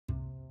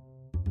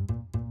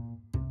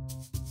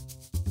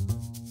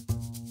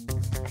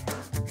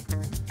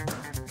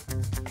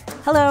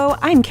Hello,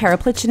 I'm Khara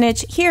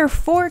Plicinic here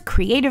for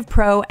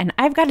CreativePro, and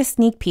I've got a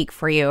sneak peek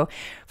for you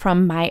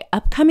from my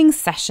upcoming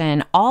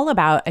session all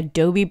about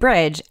Adobe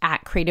Bridge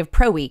at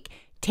CreativePro Week,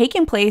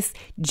 taking place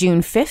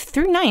June 5th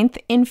through 9th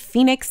in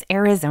Phoenix,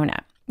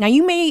 Arizona. Now,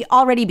 you may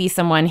already be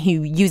someone who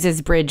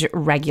uses Bridge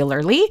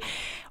regularly,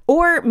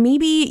 or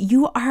maybe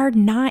you are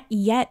not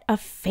yet a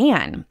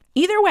fan.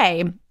 Either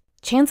way,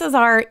 chances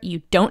are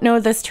you don't know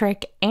this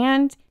trick,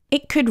 and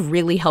it could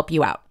really help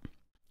you out.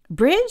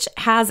 Bridge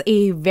has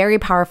a very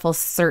powerful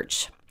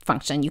search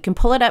function. You can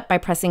pull it up by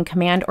pressing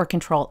Command or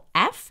Control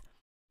F.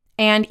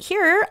 And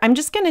here, I'm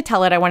just going to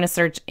tell it I want to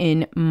search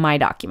in my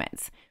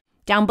documents.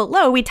 Down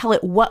below, we tell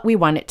it what we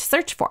want it to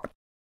search for.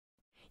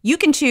 You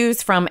can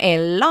choose from a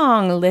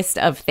long list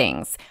of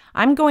things.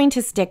 I'm going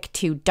to stick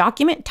to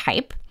document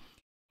type,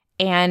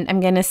 and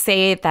I'm going to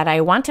say that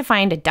I want to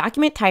find a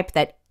document type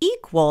that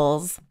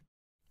equals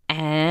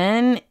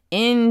an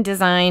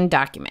InDesign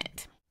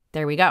document.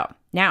 There we go.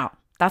 Now,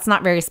 that's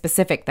not very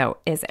specific though,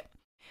 is it?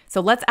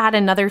 So let's add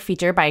another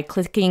feature by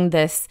clicking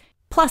this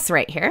plus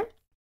right here.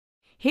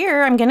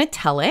 Here, I'm going to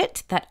tell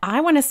it that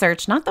I want to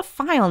search not the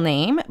file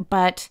name,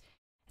 but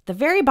at the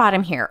very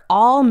bottom here,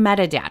 all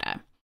metadata,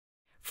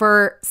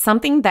 for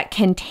something that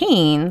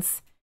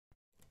contains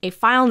a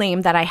file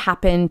name that I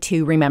happen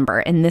to remember,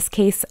 in this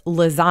case,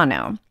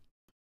 Lozano.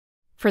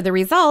 For the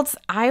results,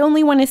 I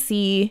only want to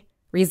see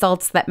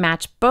results that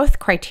match both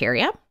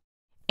criteria,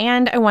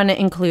 and I want to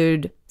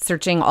include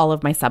searching all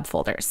of my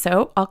subfolders.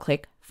 So I'll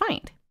click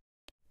Find.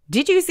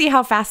 Did you see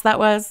how fast that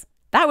was?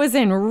 That was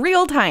in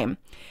real time.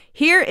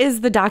 Here is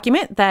the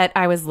document that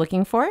I was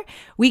looking for.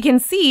 We can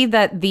see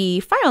that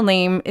the file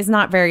name is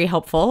not very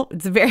helpful.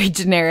 It's very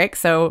generic,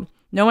 so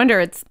no wonder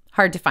it's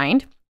hard to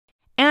find.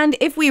 And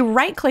if we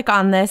right-click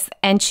on this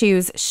and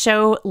choose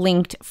Show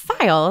Linked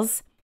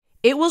Files,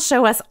 it will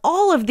show us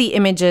all of the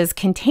images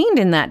contained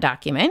in that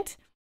document.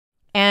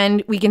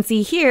 And we can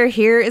see here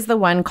is the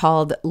one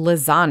called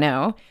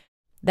Lozano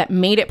that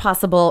made it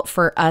possible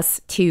for us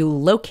to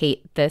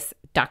locate this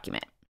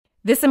document.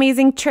 This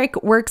amazing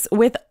trick works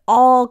with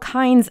all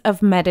kinds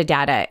of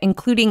metadata,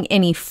 including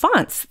any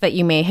fonts that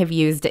you may have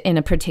used in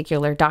a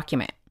particular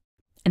document.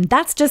 And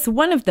that's just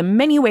one of the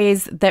many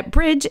ways that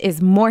Bridge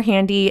is more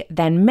handy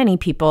than many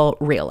people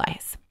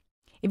realize.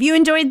 If you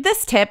enjoyed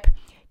this tip,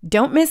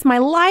 don't miss my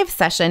live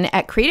session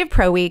at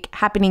CreativePro Week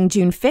happening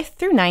June 5th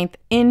through 9th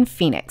in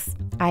Phoenix.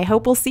 I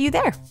hope we'll see you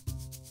there.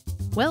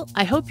 Well,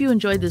 I hope you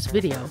enjoyed this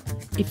video.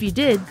 If you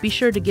did, be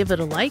sure to give it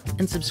a like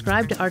and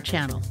subscribe to our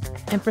channel.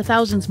 And for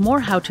thousands more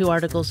how-to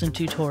articles and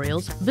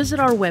tutorials, visit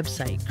our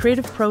website,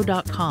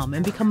 creativepro.com,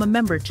 and become a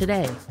member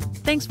today.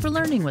 Thanks for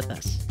learning with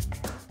us.